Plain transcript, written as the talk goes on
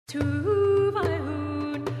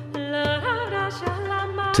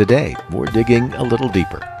Today, we're digging a little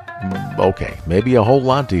deeper. Okay, maybe a whole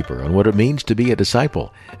lot deeper on what it means to be a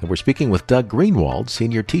disciple. And we're speaking with Doug Greenwald,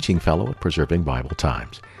 Senior Teaching Fellow at Preserving Bible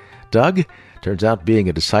Times. Doug, turns out being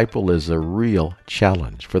a disciple is a real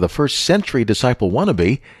challenge. For the first century disciple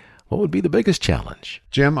wannabe, what would be the biggest challenge?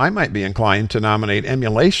 Jim, I might be inclined to nominate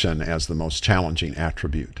emulation as the most challenging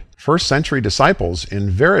attribute. First century disciples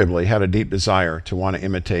invariably had a deep desire to want to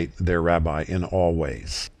imitate their rabbi in all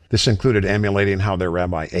ways. This included emulating how their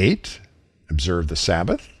rabbi ate, observed the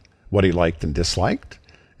Sabbath, what he liked and disliked,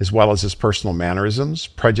 as well as his personal mannerisms,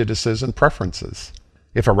 prejudices, and preferences.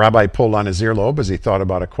 If a rabbi pulled on his earlobe as he thought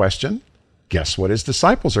about a question, guess what his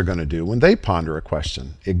disciples are going to do when they ponder a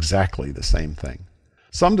question? Exactly the same thing.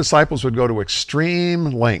 Some disciples would go to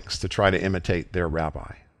extreme lengths to try to imitate their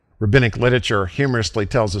rabbi. Rabbinic literature humorously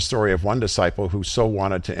tells the story of one disciple who so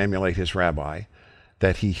wanted to emulate his rabbi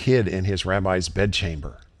that he hid in his rabbi's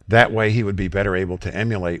bedchamber. That way he would be better able to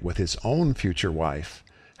emulate with his own future wife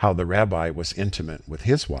how the rabbi was intimate with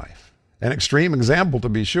his wife. An extreme example, to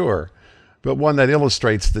be sure, but one that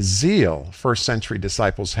illustrates the zeal first century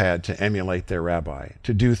disciples had to emulate their rabbi,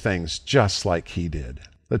 to do things just like he did.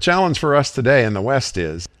 The challenge for us today in the West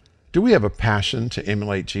is, do we have a passion to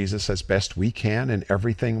emulate Jesus as best we can in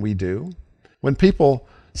everything we do? When people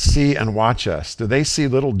see and watch us, do they see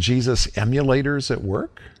little Jesus emulators at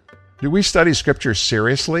work? Do we study Scripture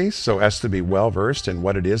seriously so as to be well-versed in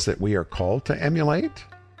what it is that we are called to emulate?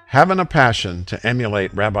 Having a passion to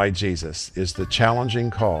emulate Rabbi Jesus is the challenging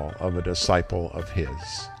call of a disciple of his.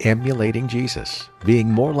 Emulating Jesus, being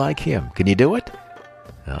more like him. Can you do it?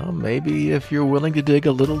 Well, maybe if you're willing to dig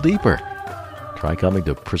a little deeper. Try coming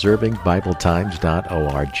to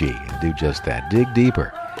preservingbibletimes.org and do just that. Dig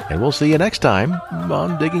deeper. And we'll see you next time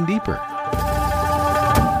on Digging Deeper.